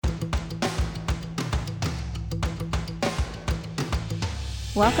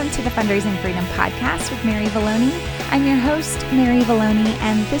Welcome to the Fundraising Freedom Podcast with Mary Valloni. I'm your host, Mary Valloni,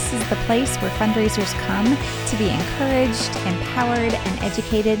 and this is the place where fundraisers come to be encouraged, empowered, and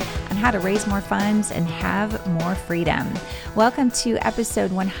educated on how to raise more funds and have more freedom. Welcome to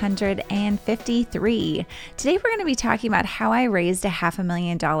episode 153. Today we're going to be talking about how I raised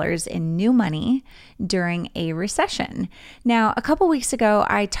 $500,000 in new money during a recession. Now, a couple weeks ago,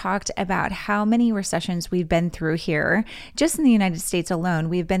 I talked about how many recessions we've been through here. Just in the United States alone,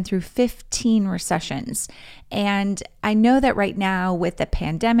 we've been through 15 recessions. And I know that right now with the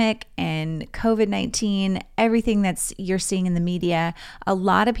pandemic and COVID-19, everything you're seeing in the media, a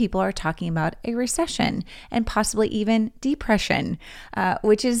lot of people are talking about a recession and possibly even depression,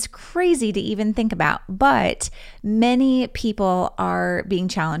 which is crazy to even think about. But many people are being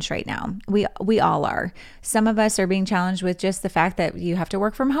challenged right now. We all are. Some of us are being challenged with just the fact that you have to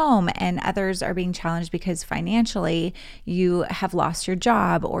work from home, and others are being challenged because financially you have lost your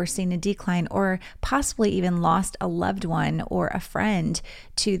job or seen a decline or possibly even lost a loved one or a friend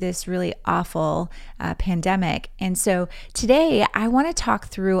to this really awful pandemic. And so today I want to talk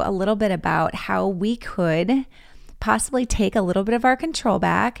through a little bit about how we could possibly take a little bit of our control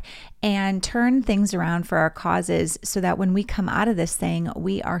back and turn things around for our causes so that when we come out of this thing,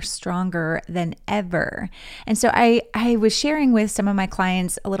 we are stronger than ever. And so I was sharing with some of my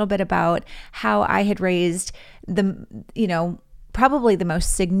clients a little bit about how I had raised probably the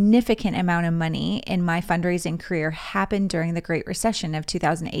most significant amount of money in my fundraising career happened during the Great Recession of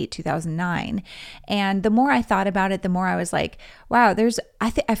 2008, 2009. And the more I thought about it, the more I was like, wow,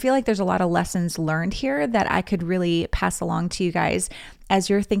 I feel like there's a lot of lessons learned here that I could really pass along to you guys as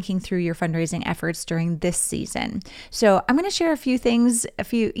you're thinking through your fundraising efforts during this season. So I'm going to share a few things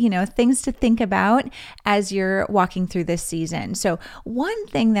to think about as you're walking through this season. So one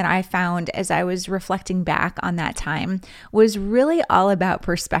thing that I found as I was reflecting back on that time was really all about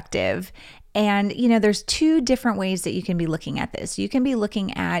perspective. And, there's two different ways that you can be looking at this. You can be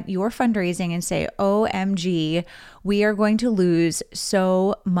looking at your fundraising and say, OMG, we are going to lose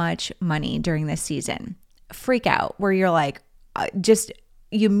so much money during this season. Freak out, where you're like,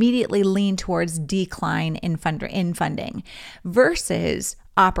 you immediately lean towards decline in funding versus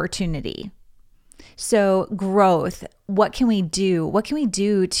opportunity. So growth, what can we do? What can we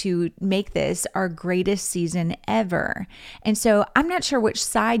do to make this our greatest season ever? And so I'm not sure which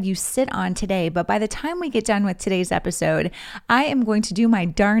side you sit on today, but by the time we get done with today's episode, I am going to do my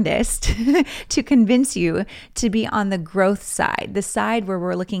darndest to convince you to be on the growth side, the side where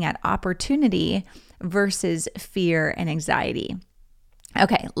we're looking at opportunity versus fear and anxiety.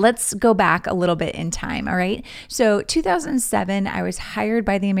 Okay, let's go back a little bit in time, all right? So 2007, I was hired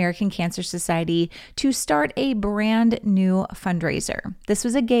by the American Cancer Society to start a brand new fundraiser. This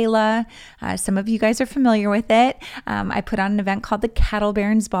was a gala. Some of you guys are familiar with it. I put on an event called the Cattle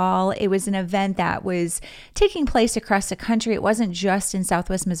Barons Ball. It was an event that was taking place across the country. It wasn't just in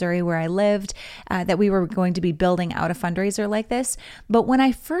Southwest Missouri where I lived that we were going to be building out a fundraiser like this. But when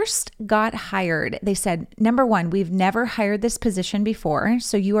I first got hired, they said, number one, we've never hired this position before.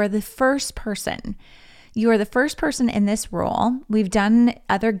 So you are the first person. You are the first person in this role. We've done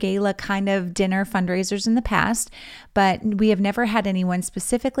other gala kind of dinner fundraisers in the past, but we have never had anyone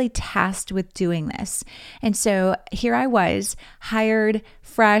specifically tasked with doing this. And so here I was, hired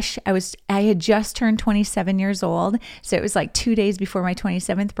fresh. I had just turned 27 years old. So it was like 2 days before my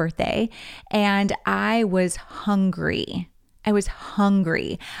 27th birthday. And I was hungry. I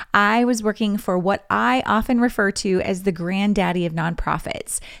was working for what I often refer to as the granddaddy of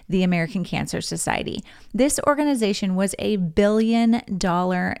nonprofits, the American Cancer Society. This organization was $1 billion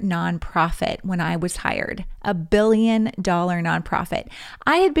nonprofit when I was hired, $1 billion nonprofit.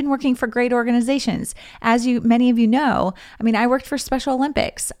 I had been working for great organizations. As many of you know, I worked for Special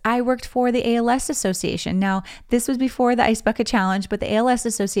Olympics. I worked for the ALS Association. Now, this was before the Ice Bucket Challenge, but the ALS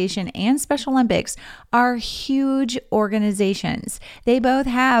Association and Special Olympics are huge organizations. They both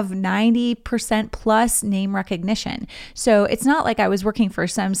have 90% plus name recognition. So it's not like I was working for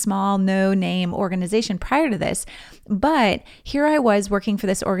some small no-name organization prior to this, but here I was working for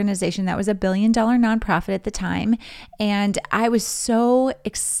this organization that was $1 billion nonprofit at the time, and I was so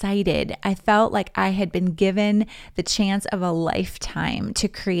excited. I felt like I had been given the chance of a lifetime to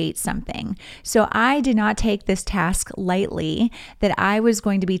create something. So I did not take this task lightly, that I was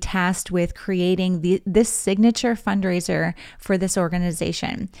going to be tasked with creating this signature fundraiser for this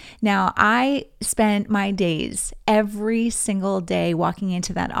organization. Now, I spent my days every single day walking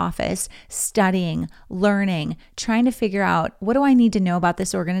into that office, studying, learning, trying to figure out, what do I need to know about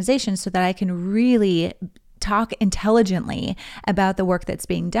this organization so that I can really talk intelligently about the work that's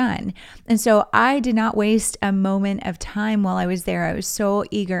being done. And so I did not waste a moment of time while I was there. I was so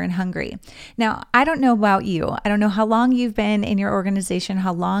eager and hungry. Now, I don't know about you. I don't know how long you've been in your organization,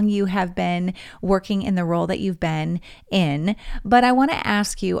 how long you have been working in the role that you've been in, but I want to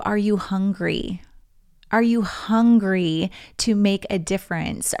ask you, are you hungry? Are you hungry to make a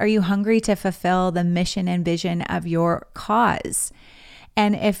difference? Are you hungry to fulfill the mission and vision of your cause?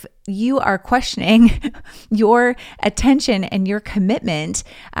 And if you are questioning your attention and your commitment,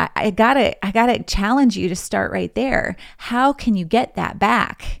 I gotta challenge you to start right there. How can you get that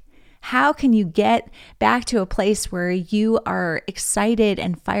back? How can you get back to a place where you are excited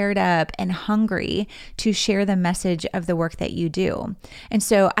and fired up and hungry to share the message of the work that you do? And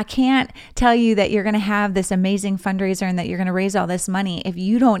so I can't tell you that you're going to have this amazing fundraiser and that you're going to raise all this money if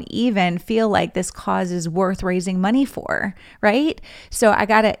you don't even feel like this cause is worth raising money for, right? So you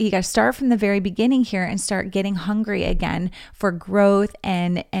got to start from the very beginning here and start getting hungry again for growth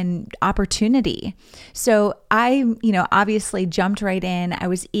and opportunity. So I, obviously jumped right in. I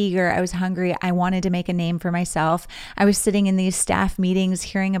was eager. I was hungry. I wanted to make a name for myself. I was sitting in these staff meetings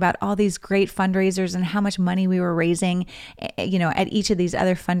hearing about all these great fundraisers and how much money we were raising, at each of these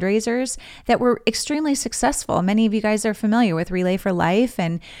other fundraisers that were extremely successful. Many of you guys are familiar with Relay for Life.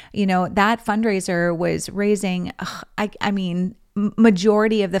 And, that fundraiser was raising,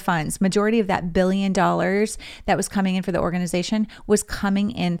 majority of the funds, majority of that $1 billion that was coming in for the organization was coming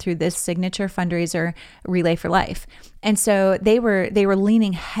in through this signature fundraiser, Relay for Life. And so they were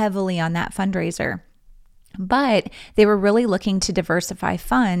leaning heavily on that fundraiser. But they were really looking to diversify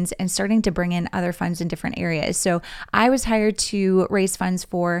funds and starting to bring in other funds in different areas. So I was hired to raise funds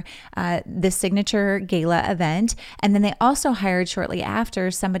for the signature gala event. And then they also hired shortly after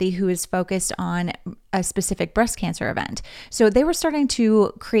somebody who is focused on a specific breast cancer event. So they were starting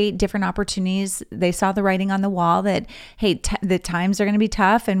to create different opportunities. They saw the writing on the wall that, hey, the times are going to be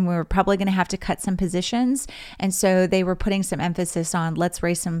tough and we're probably going to have to cut some positions. And so they were putting some emphasis on let's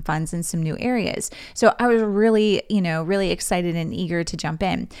raise some funds in some new areas. So I was really excited and eager to jump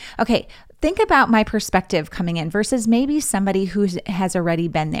in. Okay. Think about my perspective coming in versus maybe somebody who has already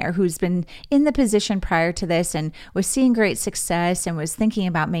been there, who's been in the position prior to this and was seeing great success and was thinking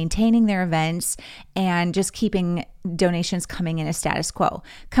about maintaining their events and just keeping donations coming in a status quo.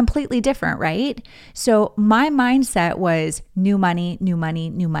 Completely different, right? So my mindset was new money, new money,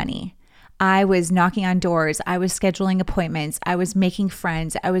 new money. I was knocking on doors. I was scheduling appointments. I was making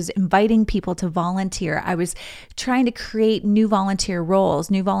friends. I was inviting people to volunteer. I was trying to create new volunteer roles,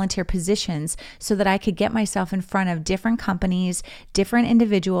 new volunteer positions so that I could get myself in front of different companies, different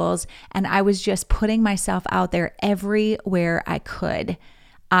individuals, and I was just putting myself out there everywhere I could.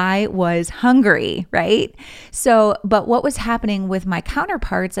 I was hungry, right? So, but what was happening with my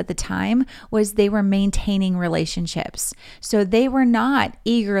counterparts at the time was they were maintaining relationships. So they were not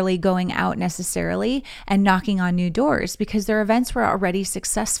eagerly going out necessarily and knocking on new doors because their events were already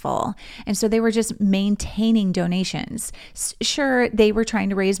successful. And so they were just maintaining donations. Sure, they were trying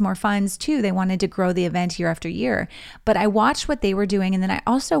to raise more funds too. They wanted to grow the event year after year. But I watched what they were doing. And then I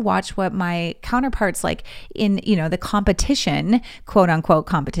also watched what my counterparts like in, the competition, quote unquote,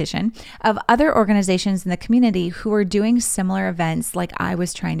 competition of other organizations in the community who were doing similar events like I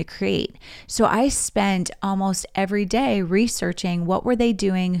was trying to create. So I spent almost every day researching what were they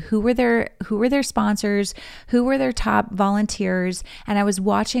doing, who were their sponsors, who were their top volunteers, and I was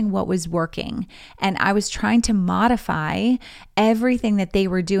watching what was working. And I was trying to modify everything that they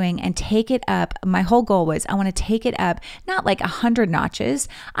were doing and take it up. My whole goal was I want to take it up, not like 100 notches.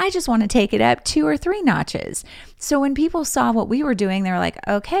 I just want to take it up 2 or 3 notches. So when people saw what we were doing, they were like,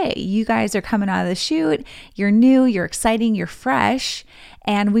 okay, you guys are coming out of the chute. You're new, you're exciting, you're fresh,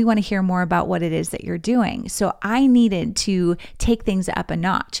 and we want to hear more about what it is that you're doing. So I needed to take things up a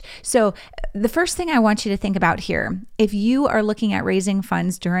notch. So the first thing I want you to think about here, if you are looking at raising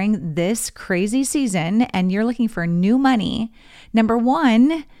funds during this crazy season and you're looking for new money, number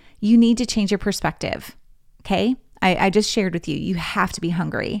one, you need to change your perspective, okay? I just shared with you, you have to be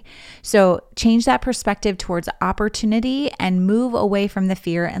hungry. So change that perspective towards opportunity and move away from the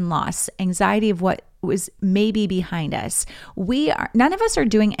fear and loss, anxiety of what was maybe behind us. None of us are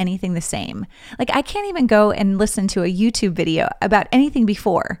doing anything the same. Like I can't even go and listen to a YouTube video about anything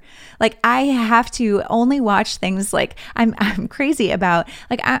before. Like I have to only watch things like I'm crazy about,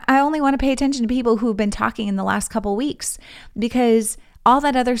 like I only want to pay attention to people who've been talking in the last couple weeks because all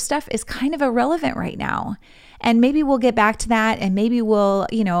that other stuff is kind of irrelevant right now. And maybe we'll get back to that. And maybe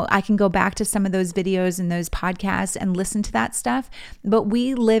I can go back to some of those videos and those podcasts and listen to that stuff. But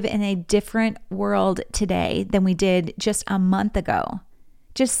we live in a different world today than we did just a month ago.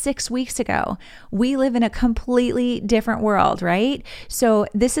 just 6 weeks ago. We live in a completely different world, right? So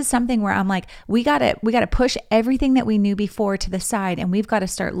this is something where I'm like, we gotta push everything that we knew before to the side, and we've got to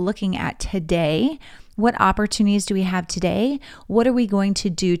start looking at today. What opportunities do we have today? What are we going to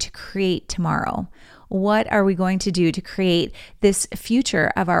do to create tomorrow? What are we going to do to create this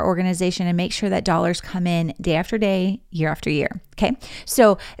future of our organization and make sure that dollars come in day after day, year after year? Okay.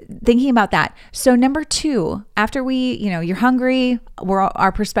 So thinking about that. So number 2, after you're hungry,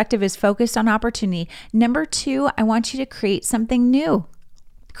 our perspective is focused on opportunity. Number 2, I want you to create something new.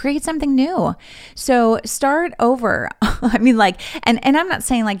 Create something new. So start over. I mean, and I'm not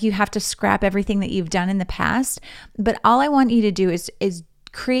saying like you have to scrap everything that you've done in the past, but all I want you to do is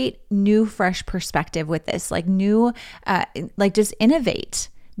create new, fresh perspective with this, just innovate,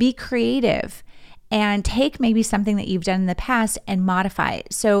 be creative, and take maybe something that you've done in the past and modify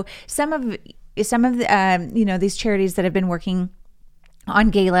it. So some of the, these charities that have been working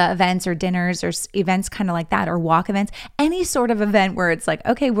on gala events or dinners or events kind of like that, or walk events, any sort of event where it's like,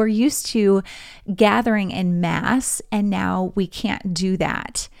 okay, we're used to gathering in mass and now we can't do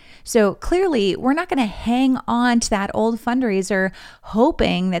that. So clearly we're not going to hang on to that old fundraiser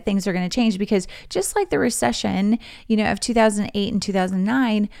hoping that things are going to change, because just like the recession, of 2008 and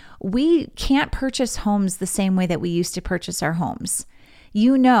 2009, we can't purchase homes the same way that we used to purchase our homes.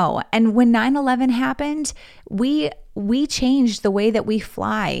 And when 9/11 happened, we changed the way that we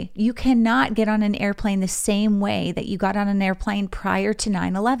fly. You cannot get on an airplane the same way that you got on an airplane prior to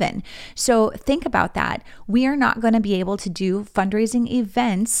 9/11. So think about that. We are not going to be able to do fundraising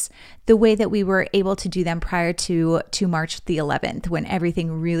events the way that we were able to do them prior to March the 11th, when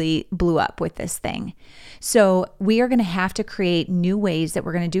everything really blew up with this thing. So we are going to have to create new ways that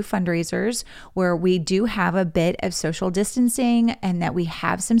we're going to do fundraisers where we do have a bit of social distancing and that we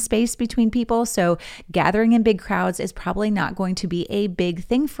have some space between people. So gathering in big crowds is probably not going to be a big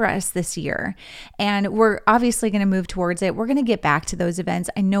thing for us this year. And we're obviously going to move towards it. We're going to get back to those events.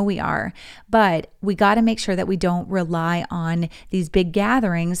 I know we are, but we got to make sure that we don't rely on these big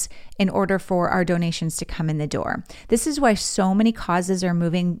gatherings in order for our donations to come in the door. This is why so many causes are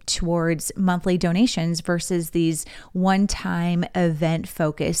moving towards monthly donations versus these one-time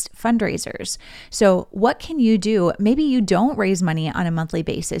event-focused fundraisers. So what can you do? Maybe you don't raise money on a monthly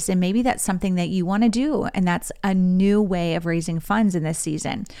basis, and maybe that's something that you want to do, and that's a new way of raising funds in this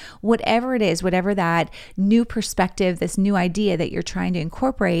season. Whatever it is, whatever that new perspective, this new idea that you're trying to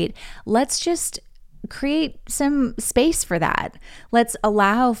incorporate, let's just create some space for that. Let's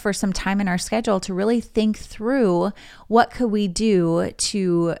allow for some time in our schedule to really think through what could we do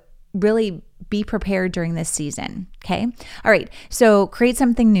to really be prepared during this season. Okay. All right. So create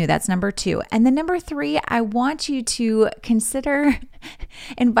something new. That's number 2. And then number 3, I want you to consider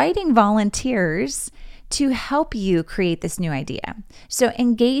inviting volunteers to help you create this new idea. So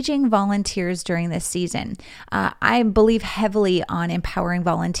engaging volunteers during this season. I believe heavily on empowering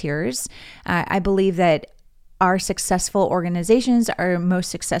volunteers. I believe that our successful organizations, our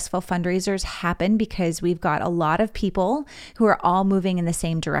most successful fundraisers happen because we've got a lot of people who are all moving in the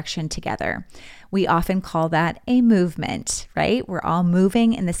same direction together. We often call that a movement, right? We're all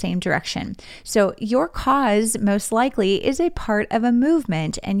moving in the same direction. So your cause most likely is a part of a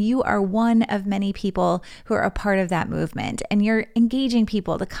movement, and you are one of many people who are a part of that movement, and you're engaging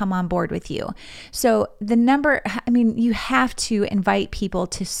people to come on board with you. So you have to invite people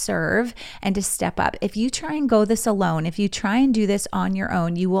to serve and to step up. If you try and go this alone, if you try and do this on your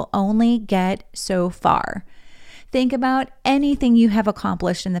own, you will only get so far. Think about anything you have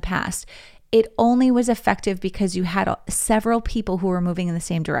accomplished in the past. It only was effective because you had several people who were moving in the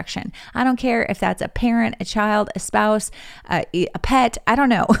same direction. I don't care if that's a parent, a child, a spouse, a pet, I don't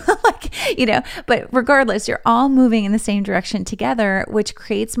know, but regardless, you're all moving in the same direction together, which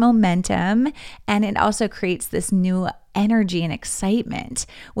creates momentum. And it also creates this new energy and excitement,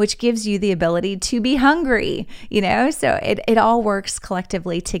 which gives you the ability to be hungry, so it all works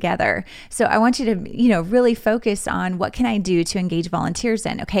collectively together. So I want you to, really focus on what can I do to engage volunteers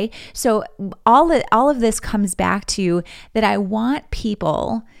in. Okay. So all of this comes back to that. I want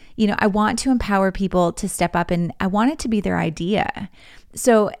people, I want to empower people to step up, and I want it to be their idea.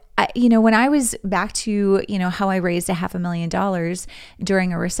 So when I was back to, how I raised $500,000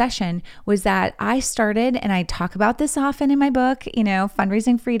 during a recession, was that I started, and I talk about this often in my book,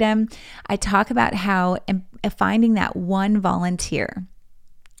 Fundraising Freedom. I talk about how finding that one volunteer.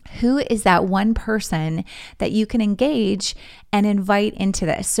 Who is that one person that you can engage and invite into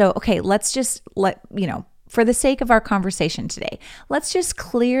this? So, okay, let's just for the sake of our conversation today, let's just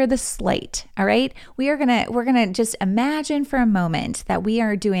clear the slate. All right. We're going to just imagine for a moment that we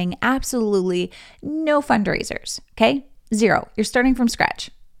are doing absolutely no fundraisers. Okay. Zero. You're starting from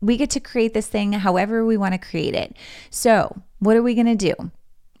scratch. We get to create this thing however we want to create it. So what are we going to do?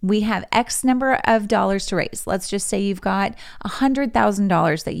 We have X number of dollars to raise. Let's just say you've got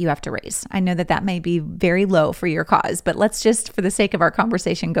 $100,000 that you have to raise. I know that that may be very low for your cause, but let's just, for the sake of our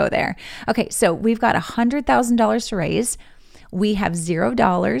conversation, go there. Okay, so we've got $100,000 to raise. We have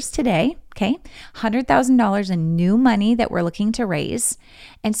 $0 today, okay? $100,000 in new money that we're looking to raise.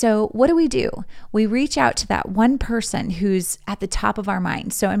 And so what do? We reach out to that one person who's at the top of our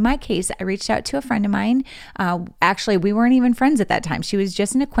mind. So in my case, I reached out to a friend of mine. Actually, we weren't even friends at that time. She was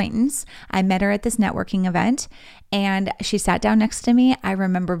just an acquaintance. I met her at this networking event and she sat down next to me. I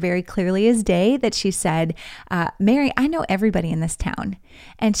remember very clearly as day that she said, Mary, I know everybody in this town.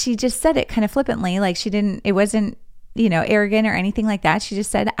 And she just said it kind of flippantly, like it wasn't arrogant or anything like that. She just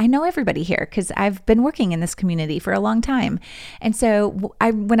said, I know everybody here because I've been working in this community for a long time. And so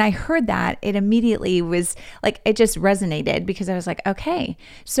when I heard that, it immediately was like, it just resonated because I was like, okay.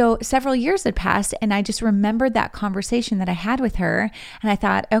 So several years had passed and I just remembered that conversation that I had with her. And I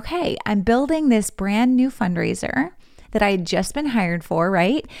thought, okay, I'm building this brand new fundraiser that I had just been hired for,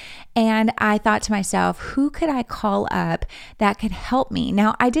 right? And I thought to myself, who could I call up that could help me?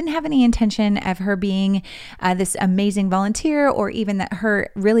 Now, I didn't have any intention of her being this amazing volunteer or even that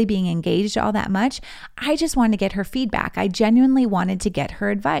her really being engaged all that much. I just wanted to get her feedback. I genuinely wanted to get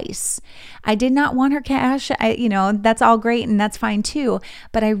her advice. I did not want her cash. That's all great and that's fine too.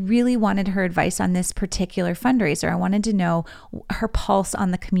 But I really wanted her advice on this particular fundraiser. I wanted to know her pulse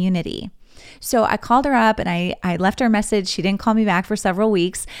on the community. So I called her up and I left her a message. She didn't call me back for several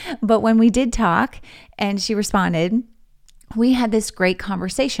weeks, but when we did talk and she responded, we had this great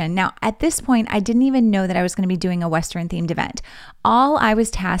conversation. Now, at this point, I didn't even know that I was going to be doing a Western themed event. All I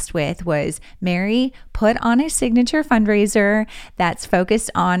was tasked with was, Mary, put on a signature fundraiser that's focused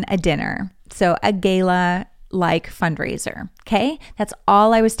on a dinner. So a gala like fundraiser. Okay. That's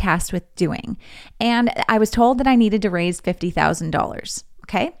all I was tasked with doing. And I was told that I needed to raise $50,000.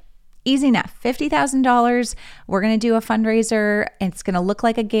 Okay. Easy enough. $50,000. We're going to do a fundraiser. It's going to look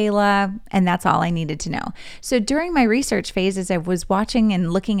like a gala. And that's all I needed to know. So during my research phase, as I was watching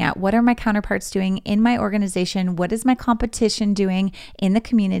and looking at what are my counterparts doing in my organization, what is my competition doing in the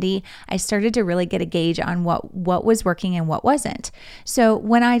community, I started to really get a gauge on what was working and what wasn't. So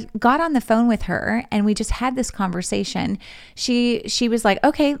when I got on the phone with her and we just had this conversation, she was like,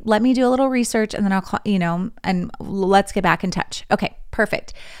 okay, let me do a little research and then I'll call, and let's get back in touch. Okay.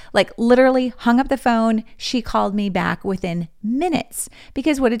 Perfect. Like literally hung up the phone. She called me back within minutes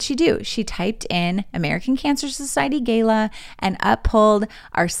because what did she do? She typed in American Cancer Society Gala and pulled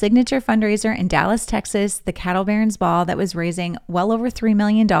our signature fundraiser in Dallas, Texas, the Cattle Barons Ball that was raising well over $3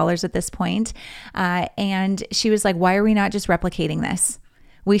 million at this point. And she was like, why are we not just replicating this?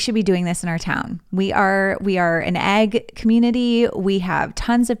 We should be doing this in our town. We are an ag community. We have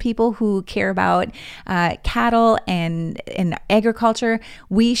tons of people who care about cattle and agriculture.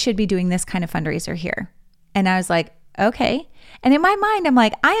 We should be doing this kind of fundraiser here. And I was like, okay. And in my mind, I'm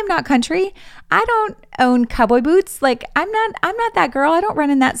like, I am not country. I don't own cowboy boots. Like I'm not that girl. I don't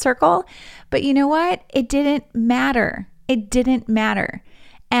run in that circle. But you know what? It didn't matter. It didn't matter.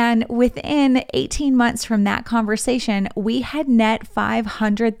 And within 18 months from that conversation, we had net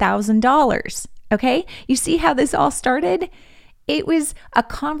 $500,000. Okay. You see how this all started? It was a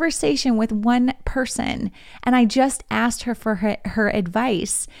conversation with one person. And I just asked her for her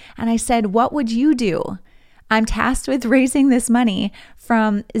advice. And I said, what would you do? I'm tasked with raising this money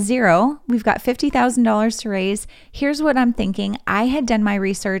from zero. We've got $50,000 to raise. Here's what I'm thinking. I had done my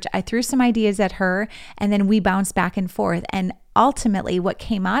research. I threw some ideas at her and then we bounced back and forth. And ultimately what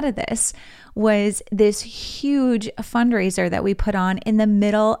came out of this was this huge fundraiser that we put on in the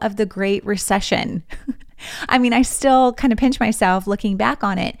middle of the Great Recession. I mean, I still kind of pinch myself looking back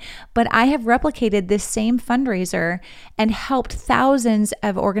on it, but I have replicated this same fundraiser and helped thousands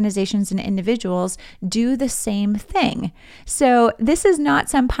of organizations and individuals do the same thing. So this is not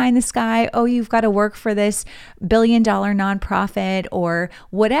some pie in the sky, oh, you've got to work for this $1 billion nonprofit or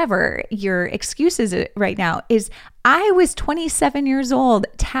whatever your excuse is right now is I was 27 years old,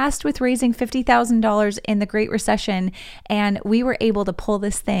 tasked with raising $50,000 in the Great Recession, and we were able to pull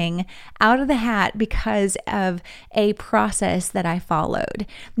this thing out of the hat because of a process that I followed.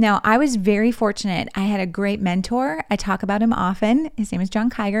 Now, I was very fortunate. I had a great mentor. I talk about him often. His name is John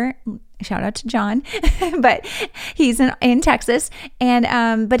Kiger. Shout out to John, but he's in Texas,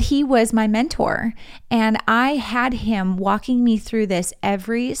 and but he was my mentor, and I had him walking me through this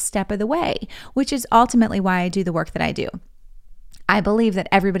every step of the way, which is ultimately why I do the work that I do. I believe that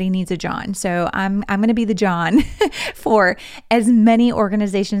everybody needs a John. So I'm going to be the John for as many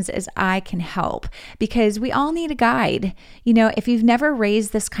organizations as I can help, because we all need a guide. You know, if you've never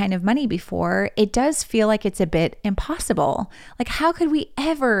raised this kind of money before, it does feel like it's a bit impossible. Like, how could we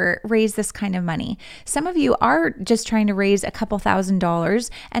ever raise this kind of money? Some of you are just trying to raise a couple $1,000s,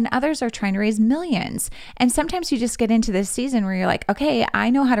 and others are trying to raise millions. And sometimes you just get into this season where you're like, okay, I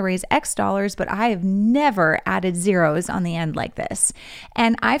know how to raise X dollars, but I have never added zeros on the end like this.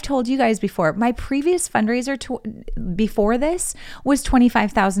 And I've told you guys before, my previous fundraiser before this was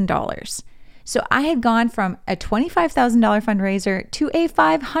 $25,000. So I had gone from a $25,000 fundraiser to a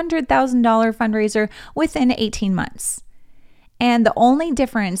 $500,000 fundraiser within 18 months. And the only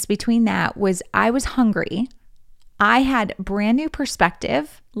difference between that was I was hungry. I had brand new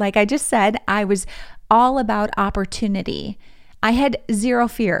perspective. Like I just said, I was all about opportunity. I had zero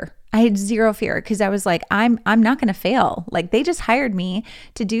fear. Because I was like, I'm not going to fail. Like, they just hired me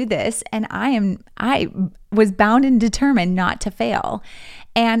to do this, and I was bound and determined not to fail.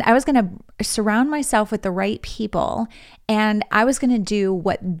 And I was going to surround myself with the right people, and I was going to do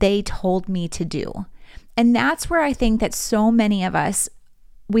what they told me to do. And that's where I think that so many of us,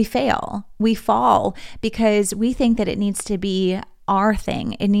 we fail. We fall because we think that it needs to be our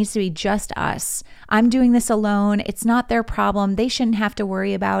thing. It needs to be just us. I'm doing this alone. It's not their problem. They shouldn't have to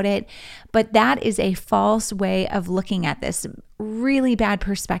worry about it. But that is a false way of looking at this. Really bad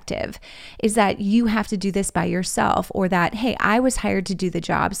perspective is that you have to do this by yourself, or that, hey, I was hired to do the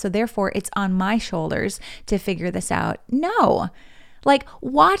job, so therefore it's on my shoulders to figure this out. No. Like,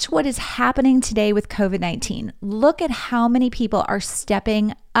 watch what is happening today with COVID-19. Look at how many people are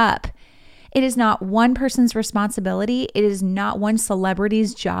stepping up. It is not one person's responsibility. It is not one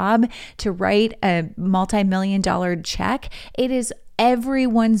celebrity's job to write a multi-million-dollar check. It is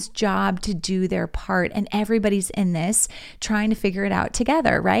everyone's job to do their part, and everybody's in this trying to figure it out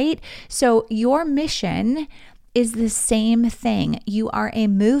together, right? So your mission is the same thing. You are a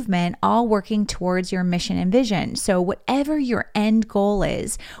movement all working towards your mission and vision. So whatever your end goal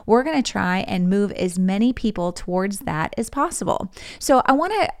is, we're going to try and move as many people towards that as possible. So I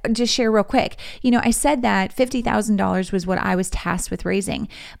want to just share real quick. You know, I said that $50,000 was what I was tasked with raising,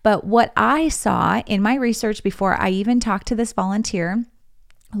 but what I saw in my research before I even talked to this volunteer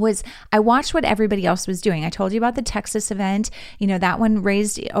was I watched what everybody else was doing. I told you about the Texas event. You know, that one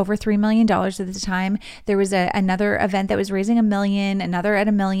raised over $3 million at the time. There was another event that was raising $1 million, another at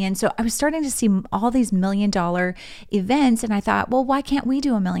 $1 million. So I was starting to see all these $1 million events, and I thought, well, why can't we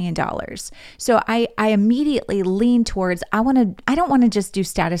do $1 million? So I immediately leaned towards, I don't want to just do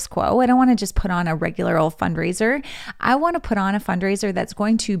status quo. I don't want to just put on a regular old fundraiser. I want to put on a fundraiser that's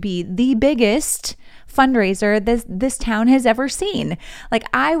going to be the biggest fundraiser this town has ever seen. Like,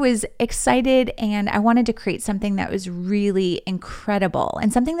 I was excited, and I wanted to create something that was really incredible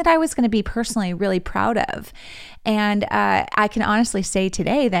and something that I was going to be personally really proud of. And I can honestly say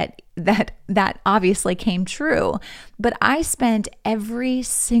today that obviously came true. But I spent every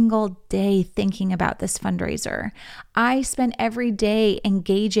single day thinking about this fundraiser. I spent every day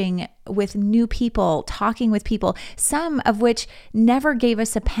engaging with new people, talking with people, some of which never gave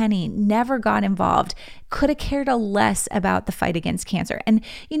us a penny, never got involved, could have cared less about the fight against cancer. And,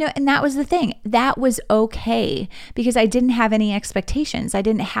 you know, and that was the thing. That was okay, because I didn't have any expectations. I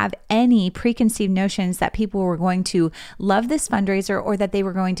didn't have any preconceived notions that people were going to love this fundraiser or that they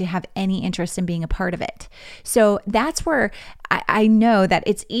were going to have any interest in being a part of it. So that's where I know that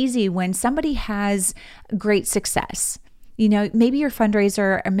it's easy when somebody has great success. You know, maybe your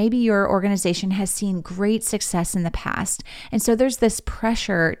fundraiser or maybe your organization has seen great success in the past. And so there's this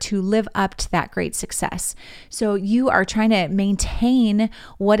pressure to live up to that great success. So you are trying to maintain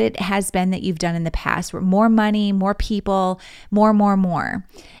what it has been that you've done in the past, where more money, more people, more.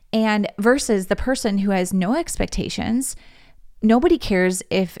 And versus the person who has no expectations, nobody cares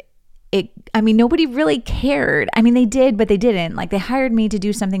if nobody really cared. I mean, they did, but they didn't. Like, they hired me to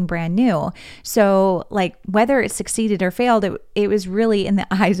do something brand new. So, like, whether it succeeded or failed, it was really in the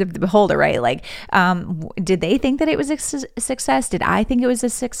eyes of the beholder, right? Like, did they think that it was a success? Did I think it was a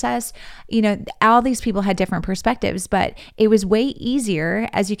success? You know, all these people had different perspectives, but it was way easier,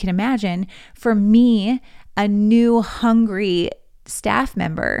 as you can imagine, for me, a new, hungry staff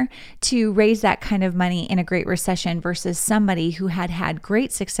member, to raise that kind of money in a great recession versus somebody who had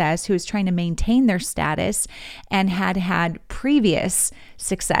great success, who was trying to maintain their status and had previous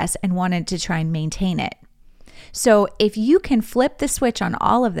success and wanted to try and maintain it. So if you can flip the switch on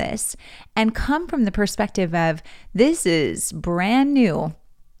all of this and come from the perspective of, this is brand new,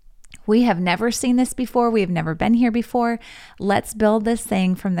 We have never seen this before. We have never been here before. Let's build this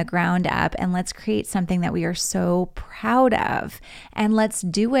thing from the ground up and let's create something that we are so proud of. And let's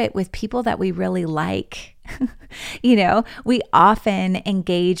do it with people that we really like. We often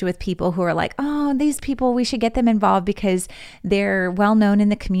engage with people who are like, oh, these people, we should get them involved because they're well known in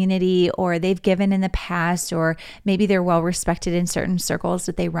the community, or they've given in the past, or maybe they're well respected in certain circles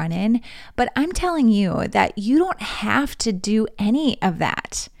that they run in. But I'm telling you that you don't have to do any of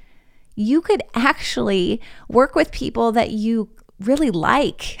that. You could actually work with people that you really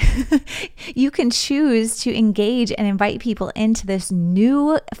like. You can choose to engage and invite people into this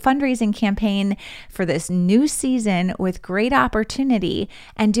new fundraising campaign for this new season with great opportunity,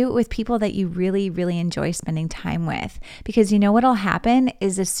 and do it with people that you really, really enjoy spending time with. Because you know what'll happen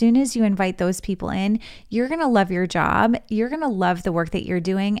is as soon as you invite those people in, you're going to love your job, you're going to love the work that you're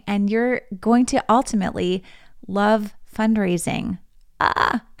doing, and you're going to ultimately love fundraising.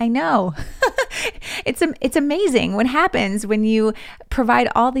 I know. It's amazing what happens when you provide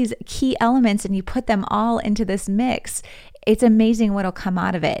all these key elements and you put them all into this mix. It's amazing what'll come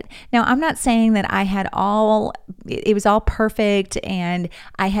out of it. Now, I'm not saying that it was all perfect and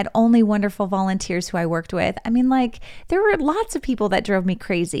I had only wonderful volunteers who I worked with. I mean, there were lots of people that drove me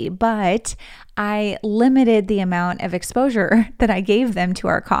crazy, but I limited the amount of exposure that I gave them to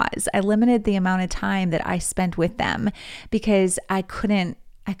our cause. I limited the amount of time that I spent with them because I couldn't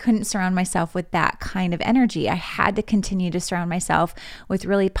surround myself with that kind of energy. I had to continue to surround myself with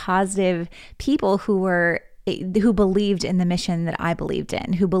really positive people who believed in the mission that I believed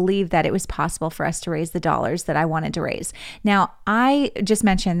in, who believed that it was possible for us to raise the dollars that I wanted to raise. Now, I just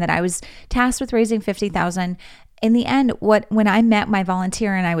mentioned that I was tasked with raising $50,000. In the end, when I met my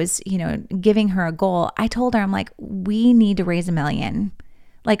volunteer and I was, giving her a goal, I told her, I'm like, we need to raise $1 million.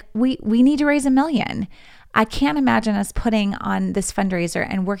 We need to raise $1 million. I can't imagine us putting on this fundraiser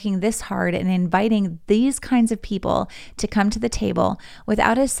and working this hard and inviting these kinds of people to come to the table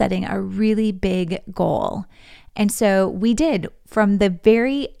without us setting a really big goal. And so we did. From the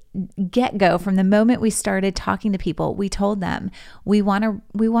very get-go, from the moment we started talking to people, we told them we want to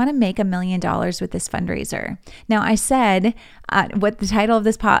make $1 million with this fundraiser. Now, I said what the title of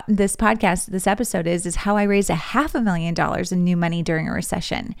this podcast, this episode is how I raised $500,000 in new money during a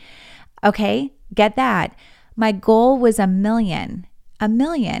recession. Okay, get that. My goal was $1 million,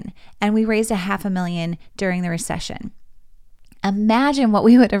 and we raised $500,000 during the recession. Imagine what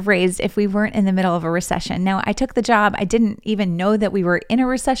we would have raised if we weren't in the middle of a recession. Now, I took the job. I didn't even know that we were in a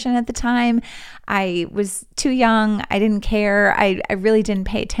recession at the time. I was too young. I didn't care. I really didn't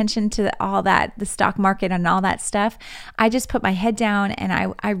pay attention to all that, the stock market and all that stuff. I just put my head down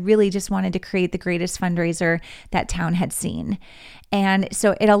and I really just wanted to create the greatest fundraiser that town had seen. And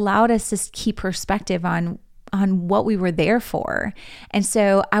so it allowed us to keep perspective on what we were there for. And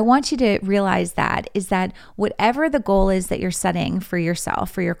so I want you to realize that whatever the goal is that you're setting for yourself,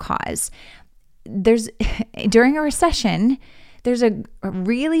 for your cause, during a recession, there's a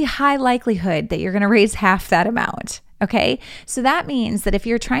really high likelihood that you're going to raise half that amount. Okay. So that means that if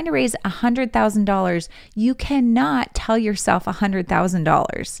you're trying to raise $100,000, you cannot tell yourself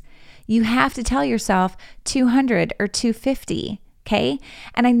 $100,000. You have to tell yourself 200 or 250. Okay.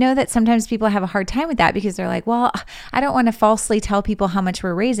 And I know that sometimes people have a hard time with that because they're like, well, I don't want to falsely tell people how much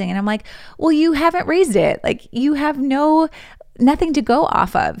we're raising. And I'm like, well, you haven't raised it. You have nothing to go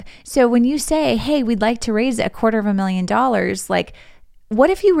off of. So when you say, hey, we'd like to raise $250,000, what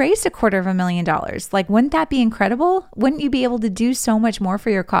if you raised $250,000? Wouldn't that be incredible? Wouldn't you be able to do so much more for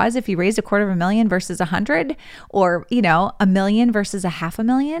your cause if you raised $250,000 versus 100, or, $1 million versus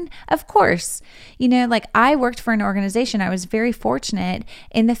 $500,000? Of course. I worked for an organization. I was very fortunate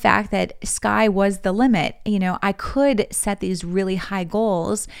in the fact that sky was the limit. I could set these really high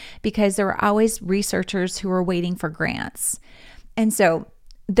goals because there were always researchers who were waiting for grants. And so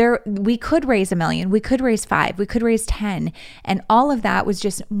we could raise $1 million, we could raise 5, we could raise 10. And all of that was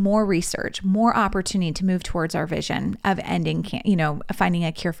just more research, more opportunity to move towards our vision of ending, finding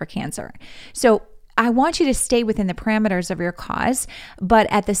a cure for cancer. So I want you to stay within the parameters of your cause, but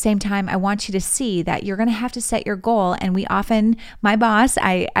at the same time, I want you to see that you're going to have to set your goal. And my boss,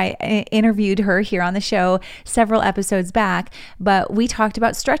 I interviewed her here on the show several episodes back, but we talked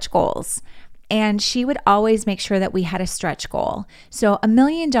about stretch goals. And she would always make sure that we had a stretch goal. So $1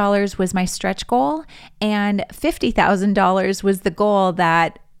 million was my stretch goal, and $50,000 was the goal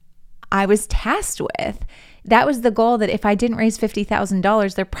that I was tasked with. That was the goal that if I didn't raise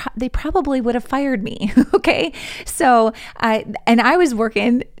 $50,000, they probably would have fired me. Okay. So I was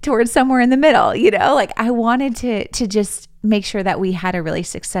working towards somewhere in the middle, I wanted to just make sure that we had a really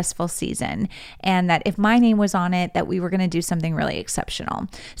successful season, and that if my name was on it, that we were going to do something really exceptional.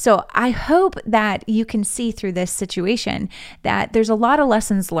 So I hope that you can see through this situation that there's a lot of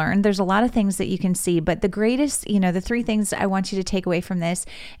lessons learned. There's a lot of things that you can see, but the greatest, the three things I want you to take away from this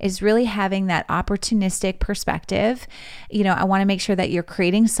is really having that opportunistic perspective. I want to make sure that you're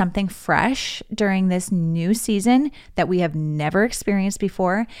creating something fresh during this new season that we have never experienced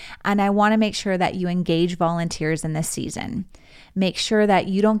before. And I want to make sure that you engage volunteers in this season. Make sure that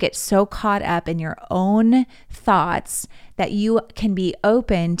you don't get so caught up in your own thoughts that you can be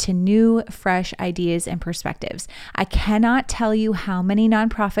open to new, fresh ideas and perspectives. I cannot tell you how many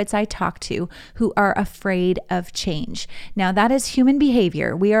nonprofits I talk to who are afraid of change. Now, that is human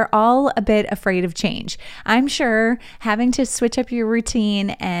behavior. We are all a bit afraid of change. I'm sure having to switch up your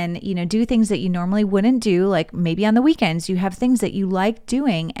routine and, do things that you normally wouldn't do, like maybe on the weekends, you have things that you like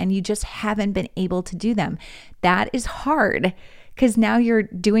doing and you just haven't been able to do them. That is hard, because now you're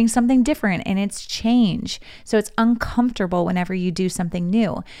doing something different and it's change. So it's uncomfortable whenever you do something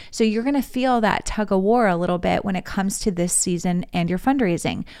new. So you're going to feel that tug of war a little bit when it comes to this season and your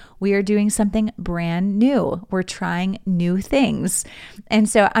fundraising. We are doing something brand new. We're trying new things. And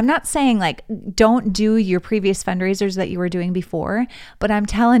so I'm not saying don't do your previous fundraisers that you were doing before, but I'm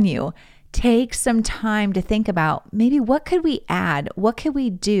telling you, take some time to think about maybe what could we add? What could we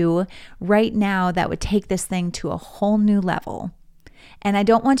do right now that would take this thing to a whole new level? And I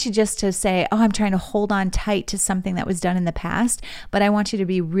don't want you just to say, I'm trying to hold on tight to something that was done in the past, but I want you to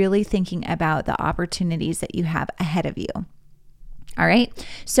be really thinking about the opportunities that you have ahead of you. All right.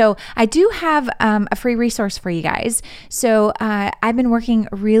 So I do have a free resource for you guys. So I've been working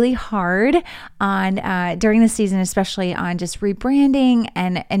really hard on during the season, especially on just rebranding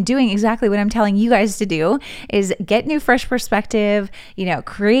and doing exactly what I'm telling you guys to do, is get new, fresh perspective,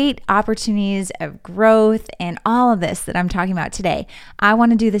 create opportunities of growth and all of this that I'm talking about today. I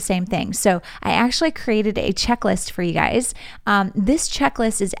want to do the same thing. So I actually created a checklist for you guys. This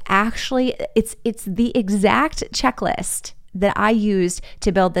checklist is actually, it's the exact checklist that I used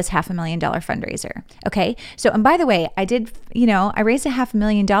to build this $500,000 fundraiser. Okay. So, and by the way, I did, I raised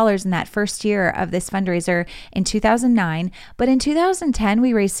 $500,000 in that first year of this fundraiser in 2009, but in 2010,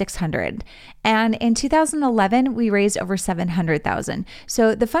 we raised 600. And in 2011, we raised over 700,000.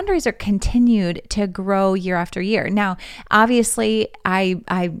 So the fundraiser continued to grow year after year. Now, obviously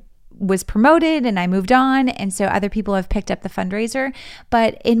I was promoted and I moved on. And so other people have picked up the fundraiser.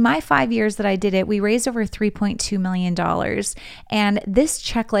 But in my 5 years that I did it, we raised over $3.2 million. And this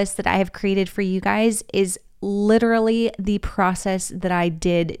checklist that I have created for you guys is literally the process that I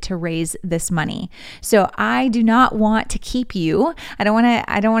did to raise this money. So I do not want to keep you. I don't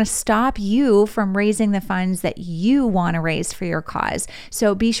want to stop you from raising the funds that you want to raise for your cause.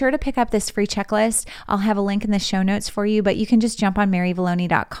 So be sure to pick up this free checklist. I'll have a link in the show notes for you, but you can just jump on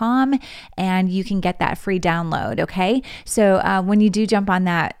maryvaloni.com and you can get that free download. Okay. So when you do jump on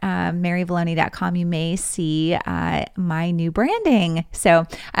that maryvaloni.com, you may see my new branding. So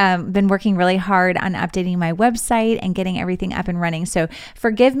been working really hard on updating my website and getting everything up and running. So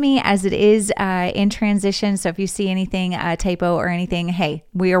forgive me as it is in transition. So if you see anything typo or anything, hey,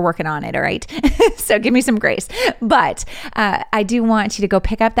 we are working on it. All right. So give me some grace. But I do want you to go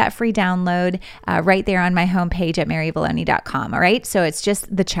pick up that free download right there on my homepage at maryvaloni.com. All right. So it's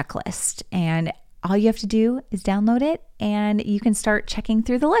just the checklist, and all you have to do is download it, and you can start checking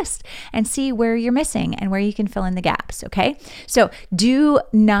through the list and see where you're missing and where you can fill in the gaps. Okay. So do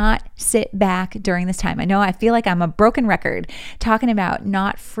not sit back during this time. I know I feel like I'm a broken record talking about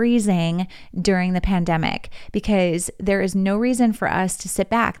not freezing during the pandemic, because there is no reason for us to sit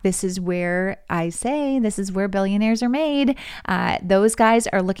back. This is where billionaires are made. Those guys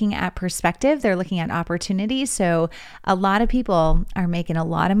are looking at perspective. They're looking at opportunity. So a lot of people are making a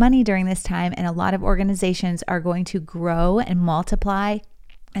lot of money during this time, and a lot of organizations are going to grow and multiply,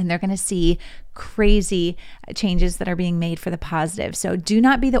 and they're going to see crazy changes that are being made for the positive. So do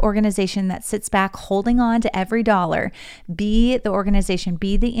not be the organization that sits back holding on to every dollar. Be the organization,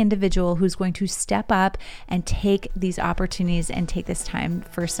 be the individual who's going to step up and take these opportunities and take this time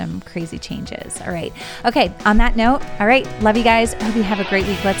for some crazy changes. All right. Okay. On that note, all right. Love you guys. I hope you have a great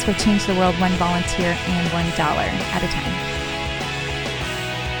week. Let's go change the world one volunteer and $1 at a time.